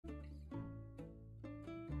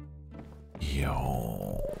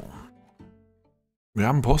Jo. Wir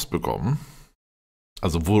haben Post bekommen.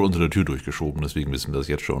 Also wohl unter der Tür durchgeschoben, deswegen wissen wir das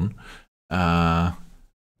jetzt schon.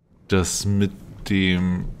 Das mit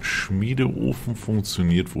dem Schmiedeofen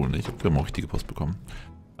funktioniert wohl nicht. Wir haben auch richtige Post bekommen.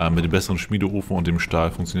 Mit dem besseren Schmiedeofen und dem Stahl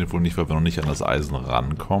funktioniert wohl nicht, weil wir noch nicht an das Eisen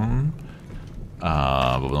rankommen.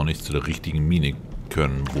 Aber wir noch nicht zu der richtigen Mine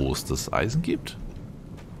können, wo es das Eisen gibt.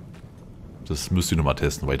 Das müsst ihr nochmal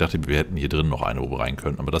testen, weil ich dachte, wir hätten hier drin noch eine, wo wir rein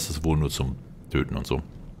können. Aber das ist wohl nur zum Töten und so.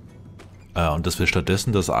 Und dass wir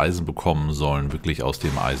stattdessen das Eisen bekommen sollen, wirklich aus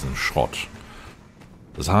dem Eisenschrott.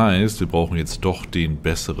 Das heißt, wir brauchen jetzt doch den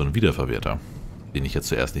besseren Wiederverwerter. Den ich jetzt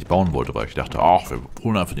zuerst nicht bauen wollte, weil ich dachte, ach, wir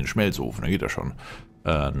holen einfach den Schmelzofen, dann geht das schon.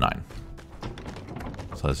 Nein.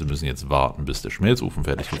 Das heißt, wir müssen jetzt warten, bis der Schmelzofen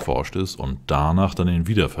fertig geforscht ist und danach dann den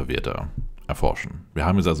Wiederverwerter erforschen. Wir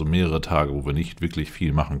haben jetzt also mehrere Tage, wo wir nicht wirklich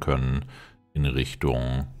viel machen können in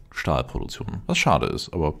Richtung Stahlproduktion. Was schade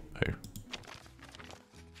ist, aber hey.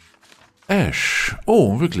 Ash.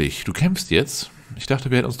 Oh, wirklich, du kämpfst jetzt? Ich dachte,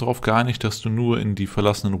 wir hätten uns darauf geeinigt, dass du nur in die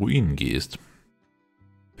verlassenen Ruinen gehst.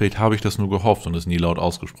 Vielleicht habe ich das nur gehofft und es nie laut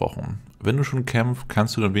ausgesprochen. Wenn du schon kämpfst,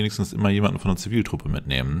 kannst du dann wenigstens immer jemanden von der Ziviltruppe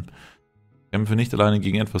mitnehmen. Kämpfe nicht alleine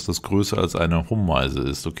gegen etwas, das größer als eine Hummeise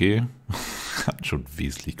ist, okay? Hat schon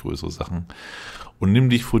wesentlich größere Sachen. Und nimm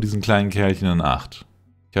dich vor diesen kleinen Kerlchen in Acht.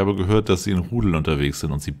 Ich habe gehört, dass sie in Rudeln unterwegs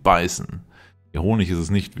sind und sie beißen. Ihr Honig ist es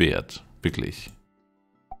nicht wert. Wirklich.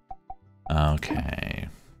 Okay.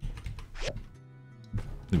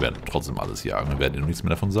 Wir werden trotzdem alles jagen. Wir werden ihnen nichts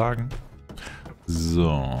mehr davon sagen.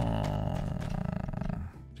 So.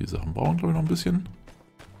 Die Sachen brauchen, glaube ich, noch ein bisschen.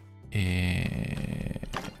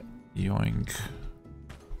 Joink.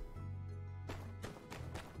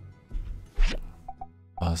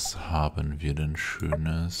 Was haben wir denn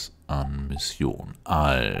Schönes an Mission?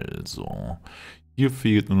 Also, hier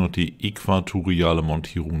fehlt nur noch die äquatoriale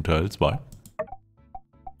Montierung Teil 2.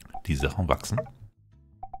 Die Sachen wachsen.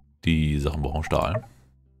 Die Sachen brauchen Stahl.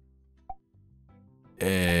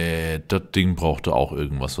 Das Ding brauchte auch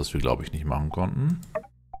irgendwas, was wir, glaube ich, nicht machen konnten.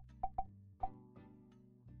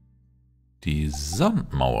 Die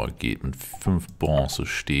Sandmauer geht mit 5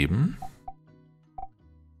 Bronzestäben.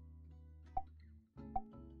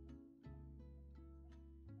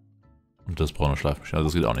 Und das braune Schleifmaschine, also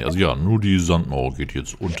das geht auch nicht. Also ja, nur die Sandmauer geht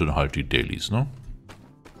jetzt und dann halt die Dailies, ne?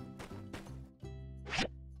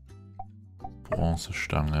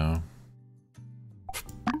 Bronzestange.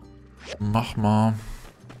 Mach mal.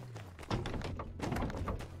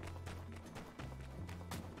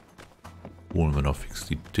 Holen wir noch fix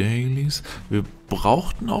die Dailies. Wir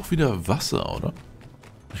brauchten auch wieder Wasser, oder?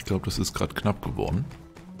 Ich glaube, das ist gerade knapp geworden.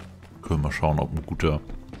 Können wir mal schauen, ob ein guter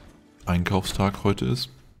Einkaufstag heute ist.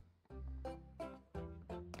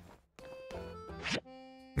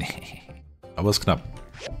 Aber es ist knapp.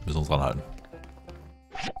 Müssen uns ranhalten.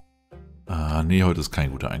 Nee, heute ist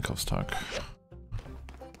kein guter Einkaufstag.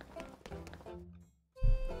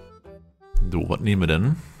 So, was nehmen wir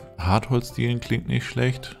denn? Hartholzdielen klingt nicht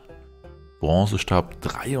schlecht. Bronzestab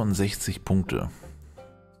 63 Punkte.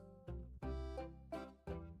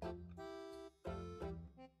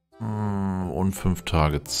 Und 5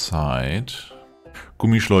 Tage Zeit.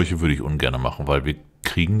 Gummischläuche würde ich ungern machen, weil wir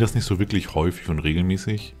kriegen das nicht so wirklich häufig und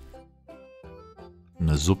regelmäßig.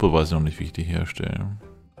 Eine Suppe weiß ich noch nicht, wie ich die herstelle.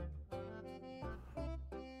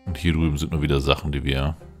 Und hier drüben sind nur wieder Sachen, die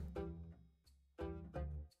wir...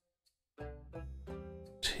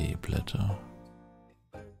 Teeblätter.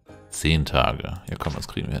 10 Tage. Ja komm, das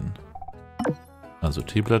kriegen wir hin. Also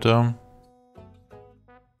Teeblätter.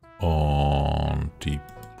 Und die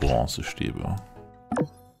Bronzestäbe.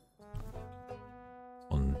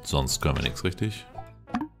 Und sonst können wir nichts, richtig?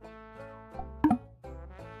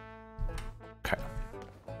 Okay.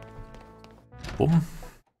 Bumm.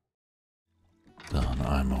 Dann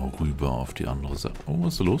einmal rüber auf die andere Seite. Oh,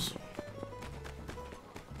 was ist da los?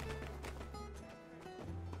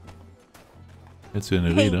 Jetzt wieder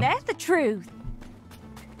eine Rede.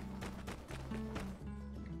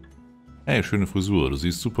 Hey, schöne Frisur. Du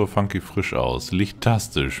siehst super funky frisch aus.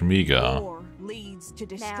 Lichtastisch, mega.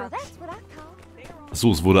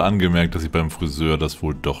 Achso, es wurde angemerkt, dass ich beim Friseur das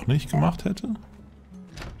wohl doch nicht gemacht hätte.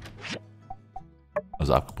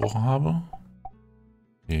 Also abgebrochen habe.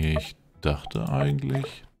 Ich dachte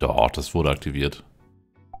eigentlich... Doch, das wurde aktiviert.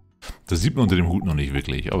 Das sieht man unter dem Hut noch nicht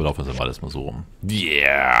wirklich, aber laufen wir alles mal so rum.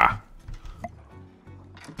 Yeah!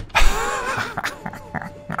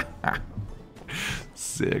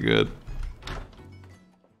 Sehr gut.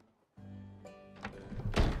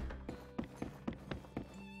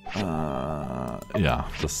 Ja,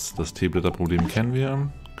 das Teeblätterproblem kennen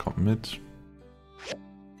wir. Kommt mit.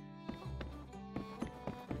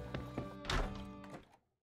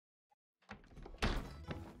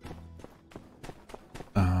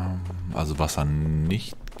 Also Wasser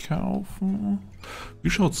nicht kaufen.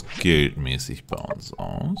 Wie schaut es geldmäßig bei uns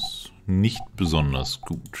aus? Nicht besonders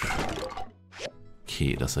gut.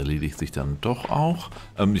 Okay, das erledigt sich dann doch auch.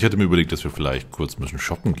 Ich hatte mir überlegt, dass wir vielleicht kurz ein bisschen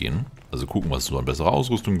shoppen gehen. Also gucken, was es so an besserer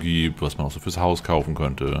Ausrüstung gibt, was man auch so fürs Haus kaufen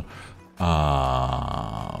könnte.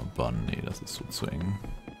 Aber nee, das ist so zu eng.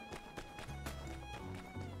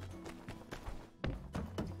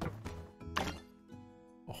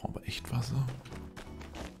 Brauchen wir aber echt Wasser?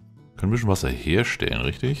 Können wir schon Wasser herstellen,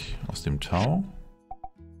 richtig? Aus dem Tau?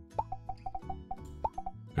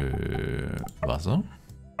 Wasser?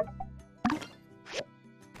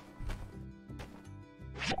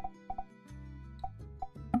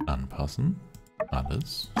 Anpassen.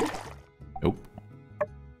 Alles. Jo.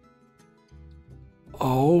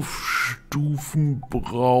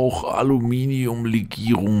 Aufstufenbrauch,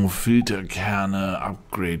 Aluminiumlegierung, Filterkerne,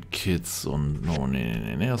 Upgrade-Kits und... Oh,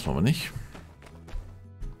 nee, das wollen wir nicht.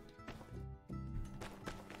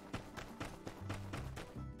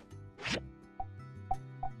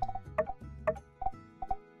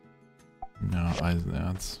 Ja,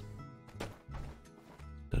 Eisenerz.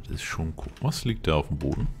 Das ist schon cool. Was liegt da auf dem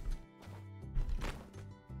Boden?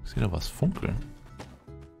 Ich sehe da was funkeln.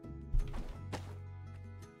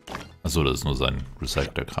 Achso, das ist nur sein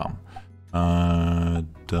recycelter Kram.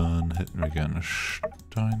 Dann hätten wir gerne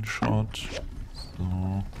Steinschott.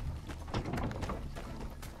 So.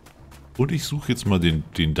 Und ich suche jetzt mal den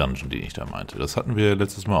Dungeon, den ich da meinte. Das hatten wir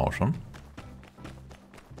letztes Mal auch schon.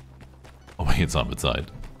 Aber jetzt haben wir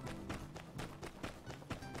Zeit.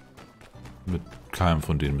 Mit keinem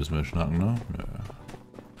von denen müssen wir schnacken, ne? Nö.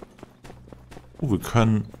 Wir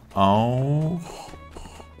können auch...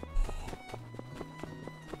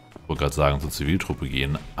 Ich wollte gerade sagen, zur Ziviltruppe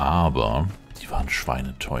gehen, aber die waren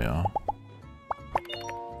schweineteuer.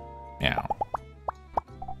 Ja.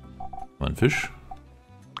 Mal ein Fisch.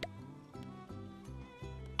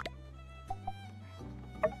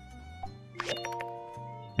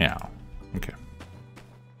 Ja. Okay.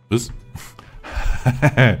 Bis.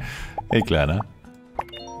 Hey, Kleiner.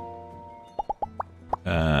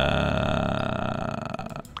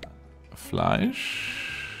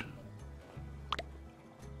 Fleisch.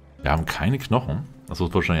 Wir haben keine Knochen. Das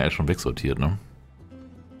wird wahrscheinlich alles schon wegsortiert, ne?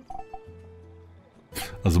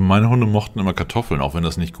 Also meine Hunde mochten immer Kartoffeln, auch wenn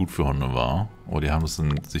das nicht gut für Hunde war. Oh, die haben es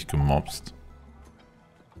in sich gemobst.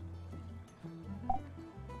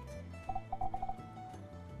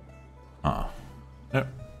 Ah. Ja.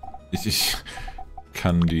 Ich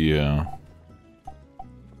kann dir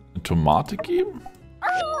eine Tomate geben?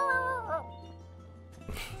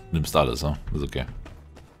 Nimmst alles, ne? Ist okay.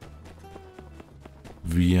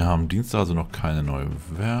 Wir haben Dienstag also noch keine neue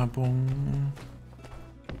Werbung.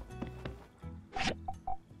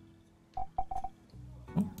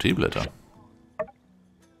 Oh, Teeblätter.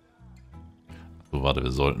 So, warte,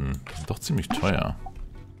 wir sollten... Das ist doch ziemlich teuer.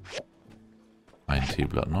 Ein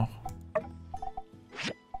Teeblatt noch.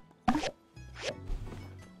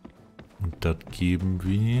 Und das geben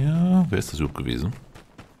wir... Wer ist das überhaupt gewesen?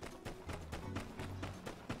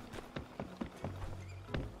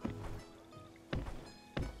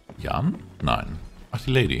 Jan? Nein. Ach,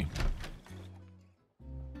 die Lady.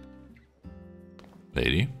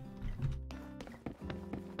 Lady?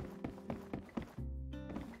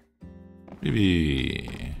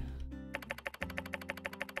 Bibi.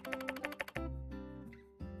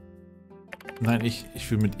 Nein,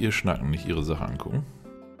 ich will mit ihr schnacken, nicht ihre Sache angucken.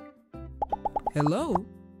 Hello.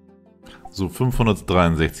 So,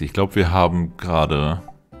 563. Ich glaube, wir haben gerade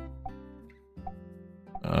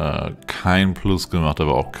kein Plus gemacht,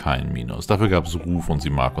 aber auch kein Minus. Dafür gab es Ruf und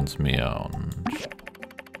sie mag uns mehr und...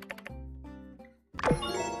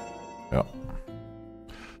 Ja.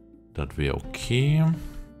 Das wäre okay.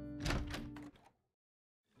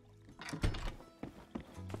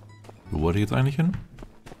 Wo wollte ich jetzt eigentlich hin?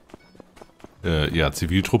 Ja,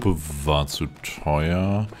 Ziviltruppe war zu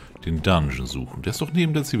teuer. Den Dungeon suchen. Der ist doch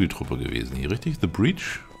neben der Ziviltruppe gewesen hier, richtig? The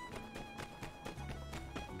Breach?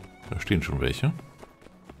 Da stehen schon welche.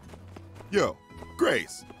 Yo,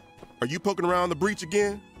 Grace, are you poking around the breach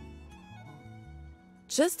again?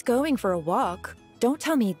 Just going for a walk. Don't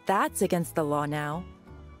tell me that's against the law now.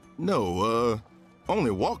 No,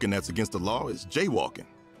 only walking that's against the law is jaywalking.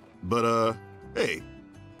 But, hey,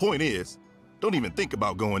 point is, don't even think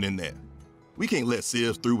about going in there. We can't let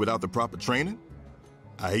Sieves through without the proper training.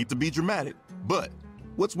 I hate to be dramatic, but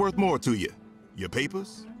what's worth more to you? Your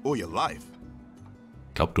papers or your life?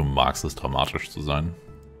 Ich glaube, du magst es, dramatisch zu sein.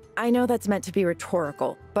 I know that's meant to be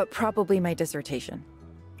rhetorical, but probably my dissertation.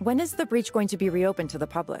 When is the breach going to be reopened to the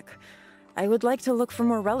public? I would like to look for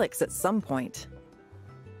more relics at some point.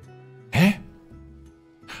 Hä?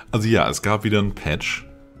 Also ja, es gab wieder einen Patch.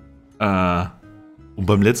 Und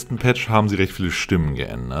beim letzten Patch haben sie recht viele Stimmen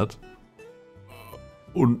geändert.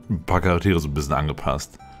 Und ein paar Charaktere so ein bisschen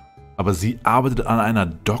angepasst. Aber sie arbeitet an einer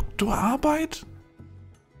Doktorarbeit?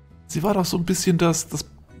 Sie war doch so ein bisschen das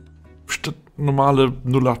normale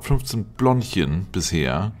 0815 Blondchen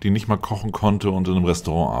bisher, die nicht mal kochen konnte und in einem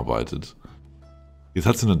Restaurant arbeitet. Jetzt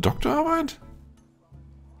hat sie eine Doktorarbeit?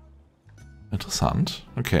 Interessant,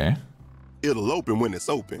 okay. It'll open when it's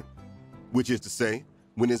open, which is to say,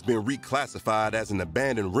 when it's been reclassified as an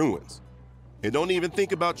abandoned ruins. And don't even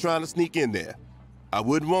think about trying to sneak in there. I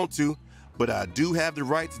wouldn't want to, but I do have the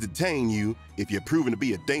right to detain you if you're proven to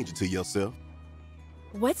be a danger to yourself.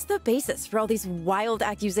 What's the basis for all these wild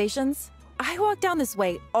accusations? I walk down this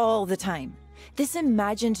way all the time. This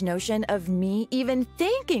imagined notion of me even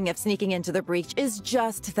thinking of sneaking into the breach is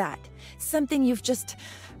just that. Something you've just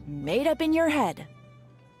made up in your head.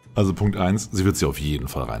 Also Punkt 1, sie wird sie auf jeden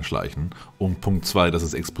Fall reinschleichen. Und Punkt 2, das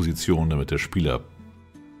ist Exposition, damit der Spieler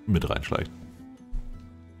mit reinschleicht.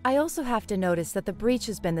 I also have to notice that the breach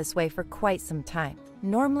has been this way for quite some time.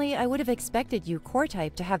 Normally, I would have expected you, core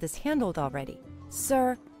type, to have this handled already.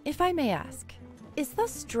 Sir, if I may ask, is the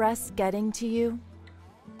stress getting to you?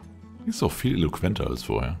 Ist auch viel eloquenter als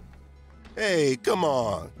vorher. Hey, come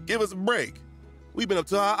on, give us a break. We've been up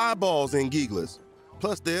to our eyeballs in Geegless.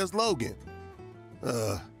 Plus, there's Logan.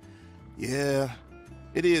 Yeah,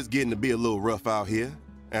 it is getting to be a little rough out here,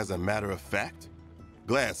 as a matter of fact.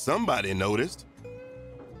 Glad somebody noticed.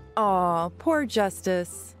 Aw, poor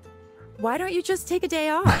Justice. Why don't you just take a day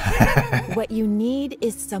off? What you need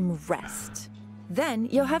is some rest. Then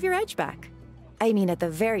you'll have your edge back. I mean, at the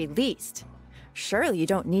very least. Surely you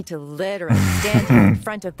don't need to literally stand here in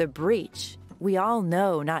front of the breach. We all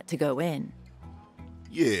know not to go in.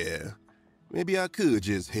 Yeah, maybe I could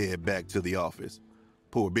just head back to the office.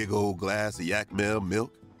 Pour a big old glass of yak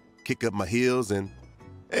milk, kick up my heels, and...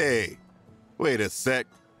 Hey, wait a sec.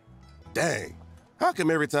 Dang, how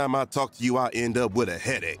come every time I talk to you I end up with a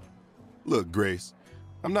headache? Look, Grace,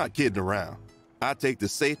 I'm not kidding around. I take the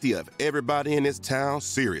safety of everybody in this town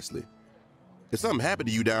seriously. If something happened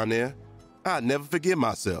to you down there, I'd never forgive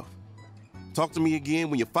myself. Talk to me again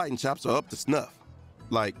when your fighting chops are up to snuff.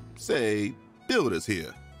 Like, say, builders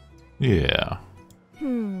here. Yeah.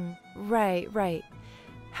 Right.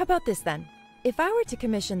 How about this then? If I were to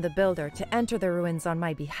commission the builder to enter the ruins on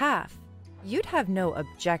my behalf, you'd have no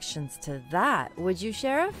objections to that, would you,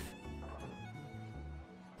 Sheriff?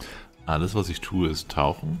 Alles, was ich tue, ist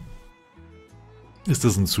tauchen. Ist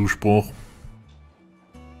das ein Zuspruch?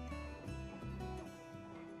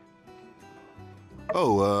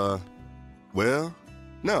 Oh, well,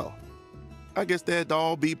 no. I guess that'd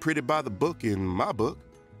all be pretty by the book in my book.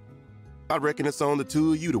 I reckon it's on the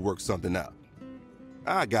two of you to work something out.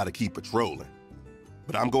 I gotta keep patrolling,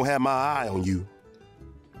 but I'm gonna have my eye on you.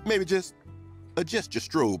 Maybe just adjust your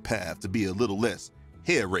stroll path to be a little less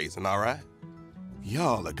hair-raising, all right?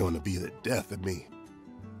 Y'all are gonna be the death of me.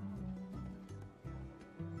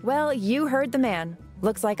 Well, you heard the man.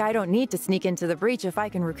 Looks like I don't need to sneak into the breach if I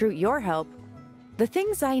can recruit your help. The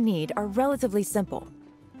things I need are relatively simple.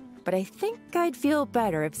 But I think I'd feel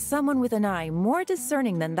better if someone with an eye more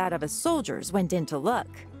discerning than that of a soldier's went in to look.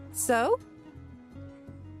 So?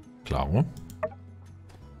 Klaro.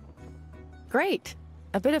 Great.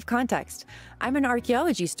 A bit of context. I'm an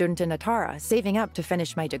archaeology student in Atara, saving up to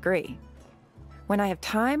finish my degree. When I have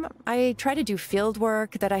time, I try to do field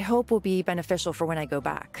work that I hope will be beneficial for when I go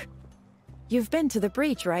back. You've been to the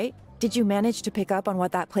breach, right? Did you manage to pick up on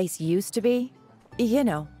what that place used to be? You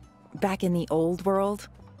know, back in the old world?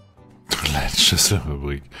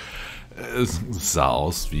 Schlüsselfabrik. Es sah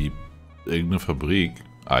aus wie irgendeine Fabrik,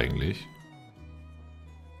 eigentlich.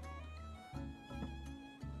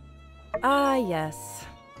 Ah, yes.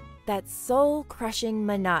 That soul-crushing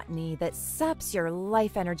monotony that saps your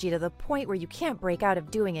life energy to the point where you can't break out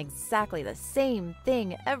of doing exactly the same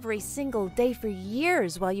thing every single day for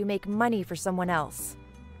years while you make money for someone else.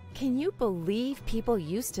 Can you believe people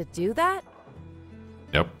used to do that?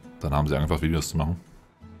 Ja, dann haben sie angefangen, Videos zu machen.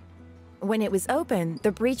 When it was open,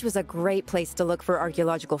 the breach was a great place to look for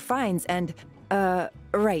archaeological finds and,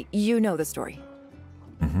 right, you know the story.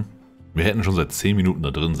 Mhm. Wir hätten schon seit 10 Minuten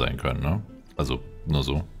da drin sein können, ne? Also, nur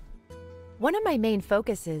so. One of my main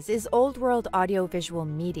focuses is old-world audiovisual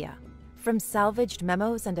media. From salvaged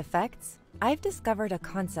memos and effects, I've discovered a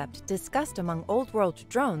concept discussed among old-world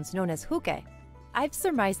drones known as huke. I've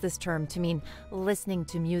surmised this term to mean listening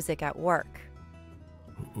to music at work.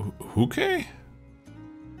 Huke?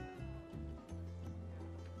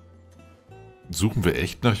 Suchen wir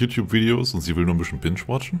echt nach YouTube-Videos und sie will nur ein bisschen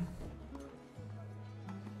binge-watchen?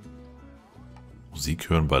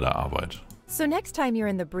 Musik hören bei der Arbeit. So next time you're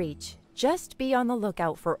in the breach, just be on the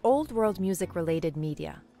lookout for old world music related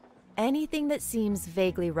media. Anything that seems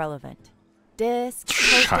vaguely relevant. Discs,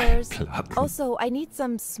 posters. Schallplatten. Also, I need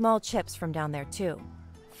some small chips from down there too.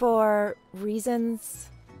 For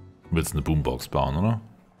reasons... Du willst eine Boombox bauen, oder?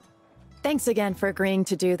 Thanks again for agreeing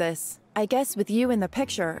to do this. I guess with you in the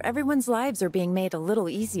picture, everyone's lives are being made a little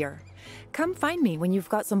easier. Come find me when you've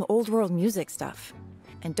got some old world music stuff.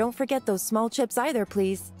 And don't forget those small chips either,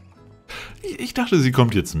 please. Ich dachte, sie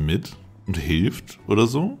kommt jetzt mit und hilft oder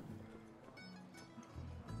so.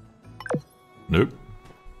 Nö.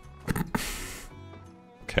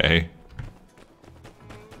 Okay.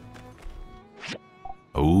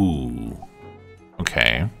 Oh.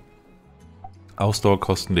 Okay.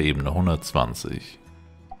 Ausdauerkosten der Ebene 120.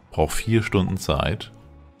 Braucht 4 Stunden Zeit.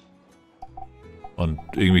 Und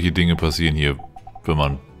irgendwelche Dinge passieren hier, wenn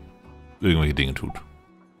man irgendwelche Dinge tut.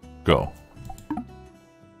 Go.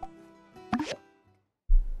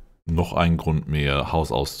 Noch ein Grund mehr,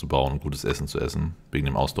 Haus auszubauen und gutes Essen zu essen. Wegen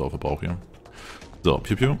dem Ausdauerverbrauch hier. So,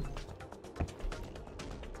 piu piu.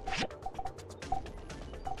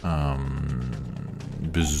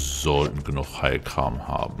 Wir sollten genug Heilkram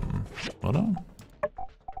haben, oder?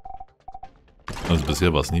 Also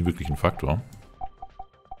bisher war es nie wirklich ein Faktor.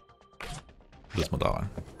 Lass mal da rein.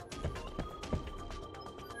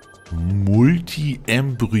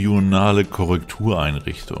 Multi-embryonale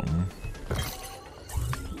Korrektureinrichtung.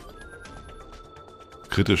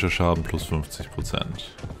 Kritischer Schaden plus 50%.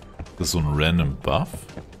 Das ist so ein random Buff.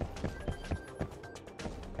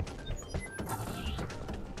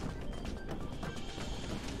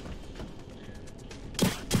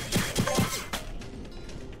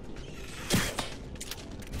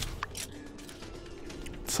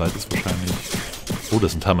 Zeit ist wahrscheinlich... Oh,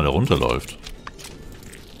 das ist ein Timer, der runterläuft.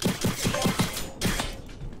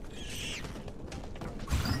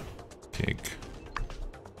 Kick.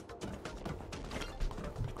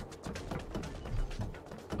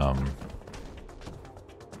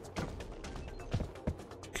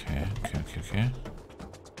 Okay.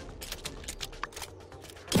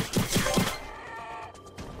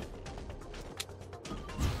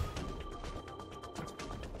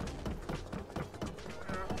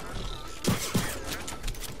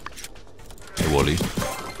 Wally.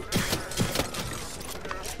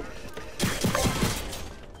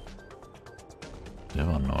 Der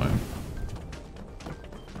war neu.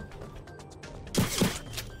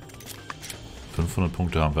 $500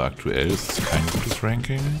 Punkte haben wir aktuell. Das ist kein gutes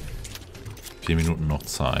Ranking. 4 Minuten noch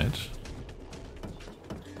Zeit.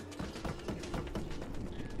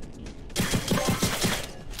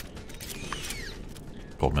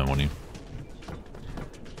 Braucht mehr Money.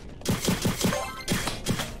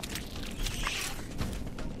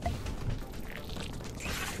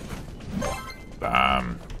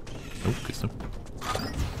 Bam. Oh, Kiste.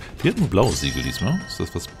 Wir hatten ein blaues Siegel diesmal. Ist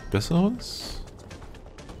das was Besseres?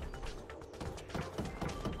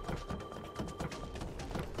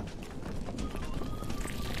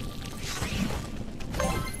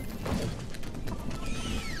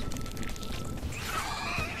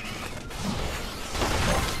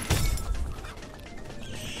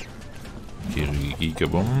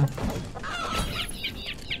 Gigabum.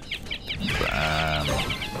 Bam.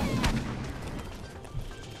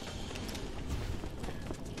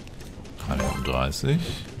 $33.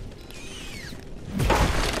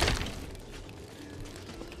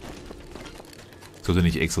 Ich sollte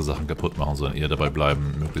nicht extra Sachen kaputt machen, sondern eher dabei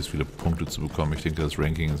bleiben, möglichst viele Punkte zu bekommen. Ich denke, das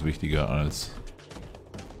Ranking ist wichtiger als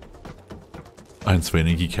 1, 2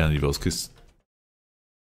 Energiekerne, die wir aus Kisten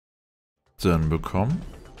bekommen.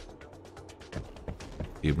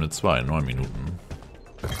 Ebene 2, 9 Minuten.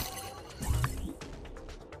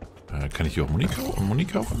 Kann ich hier auch Muni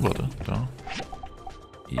kaufen? Warte, da.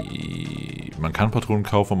 Man kann Patronen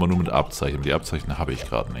kaufen, aber nur mit Abzeichen. Die Abzeichen habe ich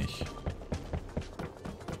gerade nicht.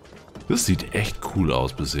 Das sieht echt cool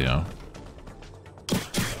aus bisher.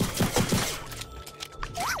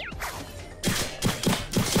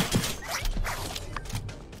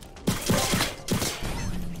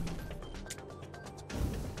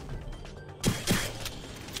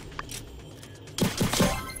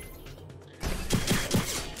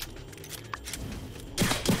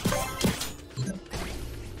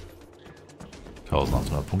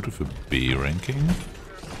 Punkte für B-Ranking.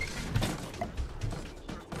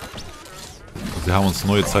 Sie haben uns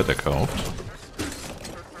neue Zeit erkauft.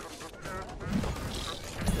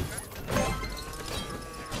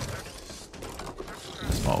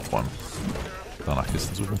 Erstmal aufräumen. Danach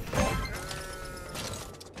Kisten suchen.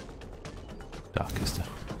 Da, Kiste.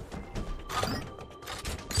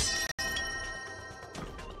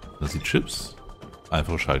 Das sind Chips.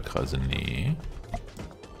 Einfache Schaltkreise, nee.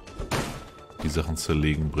 Die Sachen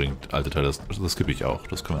zerlegen bringt alte Teile, das skippe ich auch.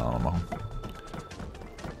 Das können wir auch noch machen.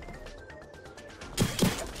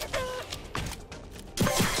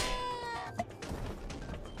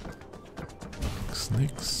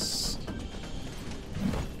 Nix.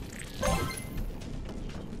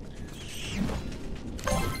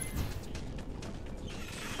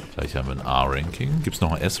 Gleich haben wir ein A-Ranking. Gibt es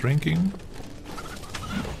noch ein S-Ranking?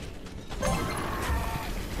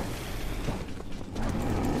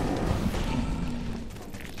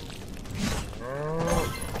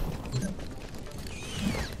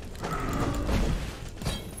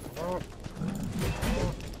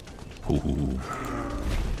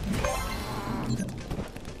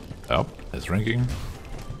 Ja, S-Ranking.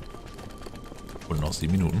 Und noch 7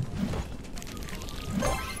 Minuten.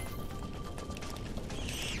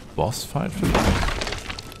 Bossfight vielleicht?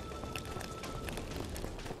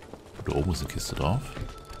 Da oben ist eine Kiste drauf.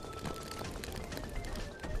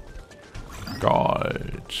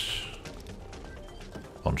 Gold.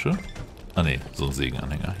 Ponche? Ah ne, so ein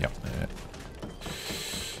Segenanhänger. Ja.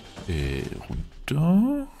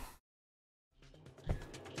 Runter.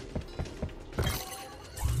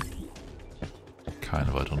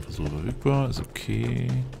 Keine weiteren Versuche verfügbar. Ist okay.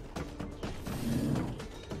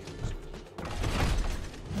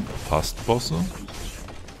 Fast Bosse.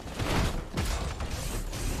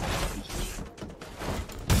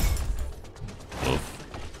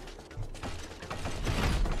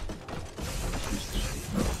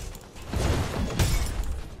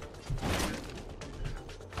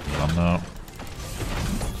 Wander.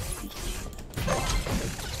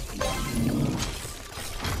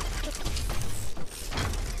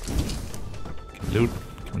 Loot.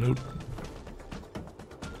 Loot.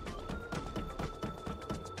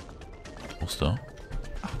 Muster.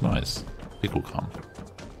 Ach, nice. Pikrogramm.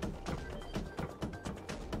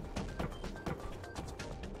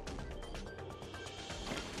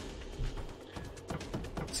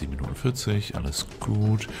 Minuten 40, alles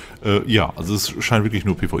gut. Ja, also es scheint wirklich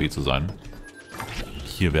nur PvE zu sein.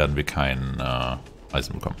 Hier werden wir kein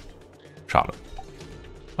Eisen bekommen. Schade.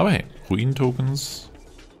 Aber hey, Ruinen-Tokens.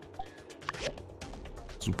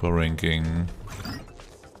 Super Ranking.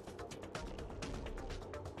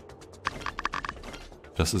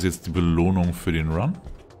 Das ist jetzt die Belohnung für den Run.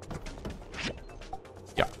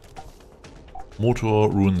 Ja. Motor,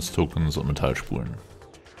 Ruins-Tokens und Metallspulen.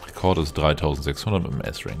 Rekord ist 3600 mit dem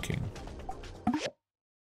S-Ranking.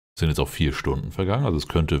 Sind jetzt auch 4 Stunden vergangen, also es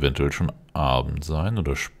könnte eventuell schon Abend sein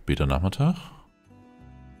oder später Nachmittag.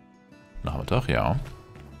 Nachmittag, ja.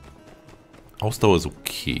 Ausdauer ist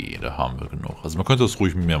okay, da haben wir genug. Also man könnte das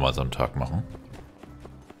ruhig mehrmals am Tag machen.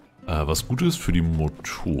 Was gut ist für die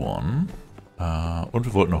Motoren. Und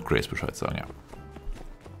wir wollten noch Grace Bescheid sagen, ja.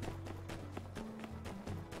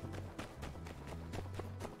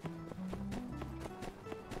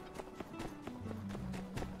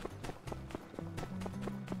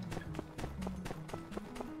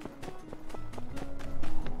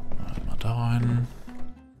 Einmal da rein.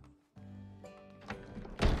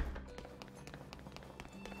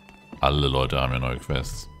 Alle Leute haben ja neue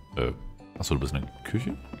Quests. Achso, du bist in der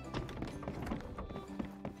Küche?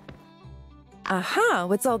 Aha,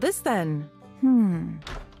 what's all this then?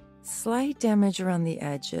 Slight damage around the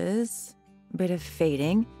edges, a bit of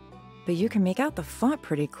fading, but you can make out the font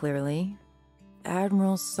pretty clearly.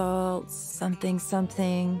 Admiral Salt, something,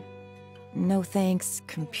 something. No thanks,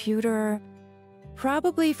 computer.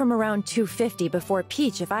 Probably from around 250 before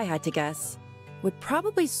Peach, if I had to guess. Would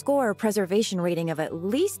probably score a preservation rating of at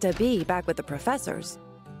least a B back with the professors.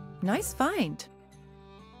 Nice find.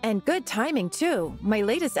 And good timing, too. My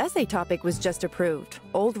latest essay topic was just approved.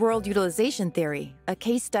 Old World Utilization Theory, a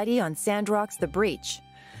case study on Sandrock's The Breach.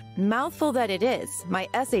 Mouthful that it is, my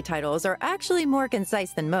essay titles are actually more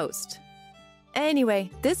concise than most. Anyway,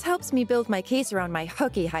 this helps me build my case around my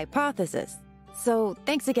hooky hypothesis. So,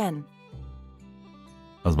 thanks again.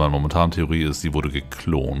 Also meine momentane Theorie ist, sie wurde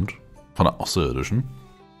geklont von der Außerirdischen.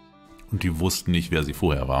 Und die wussten nicht, wer sie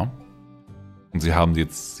vorher war. Und sie haben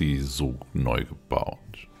jetzt sie so neu gebaut.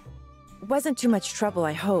 Wasn't too much trouble,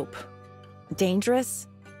 I hope. Dangerous?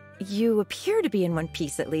 You appear to be in one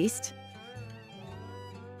piece, at least.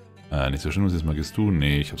 Nicht so schlimm, was jetzt mal gehst du?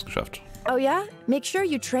 Nee, ich hab's geschafft. Oh yeah? Make sure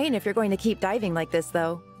you train if you're going to keep diving like this,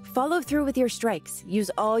 though. Follow through with your strikes.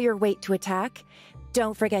 Use all your weight to attack.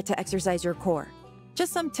 Don't forget to exercise your core.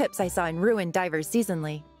 Just some tips I saw in Ruined Divers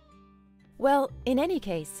seasonally. Well, in any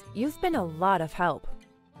case, you've been a lot of help.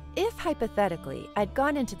 If, hypothetically, I'd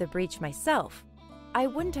gone into the breach myself, I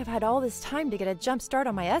wouldn't have had all this time to get a jump start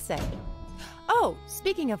on my essay. Oh,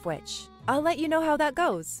 speaking of which, I'll let you know how that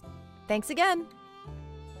goes. Thanks again.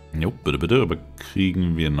 Jo, bitte, bitte. Aber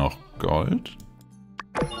kriegen wir noch Gold?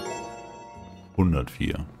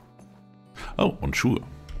 104. Oh, und Schuhe.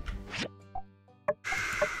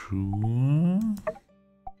 Schuhe.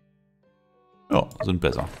 Ja, sind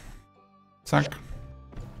besser. Zack.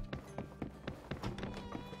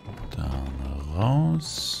 Dann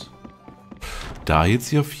raus. Da jetzt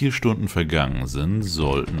hier 4 Stunden vergangen sind,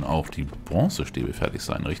 sollten auch die Bronzestäbe fertig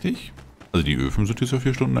sein, richtig? Also die Öfen sind jetzt ja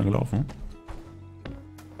 4 Stunden lang gelaufen.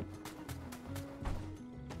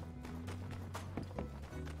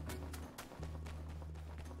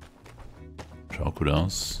 Schaut gut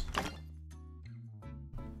aus.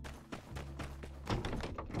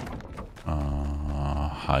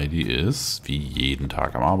 Heidi ist wie jeden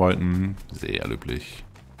Tag am Arbeiten. Sehr löblich.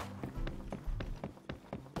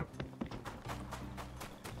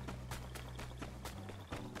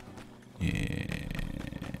 Nee,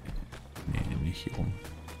 nicht hier rum.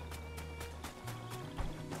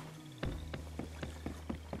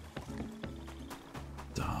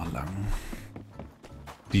 Da lang.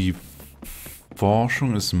 Die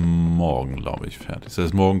Forschung ist morgen, glaube ich, fertig. Das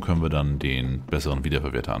heißt, morgen können wir dann den besseren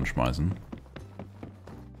Wiederverwerter anschmeißen.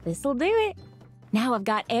 This'll do it. Now I've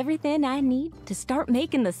got everything I need to start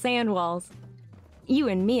making the sand walls. You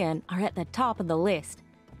and Mian are at the top of the list.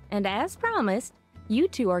 And as promised, you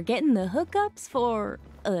two are getting the hookups for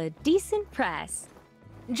a decent price.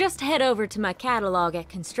 Just head over to my catalog at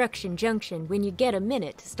Construction Junction when you get a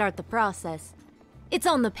minute to start the process. It's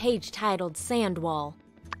on the page titled Sand Wall.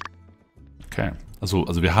 Okay,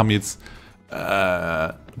 also wir haben jetzt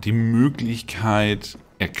die Möglichkeit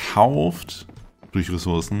erkauft, durch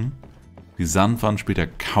Ressourcen, die Sandwand später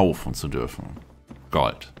kaufen zu dürfen.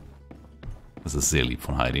 Gold. Das ist sehr lieb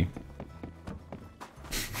von Heidi.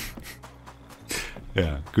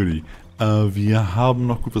 Ja, goodie. Wir haben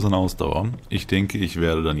noch gut was an Ausdauer. Ich denke, ich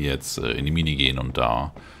werde dann jetzt in die Mine gehen und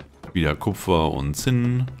da wieder Kupfer und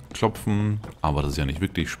Zinn klopfen. Aber das ist ja nicht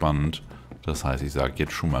wirklich spannend. Das heißt, ich sage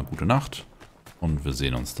jetzt schon mal gute Nacht. Und wir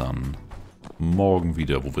sehen uns dann morgen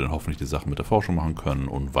wieder, wo wir dann hoffentlich die Sachen mit der Forschung machen können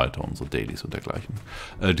und weiter unsere Dailies und dergleichen.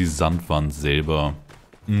 Die Sandwand selber,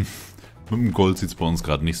 mit dem Gold sieht es bei uns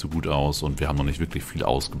gerade nicht so gut aus und wir haben noch nicht wirklich viel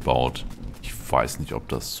ausgebaut. Ich weiß nicht, ob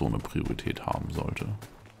das so eine Priorität haben sollte.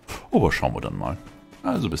 Aber schauen wir dann mal.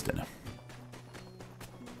 Also bis dann.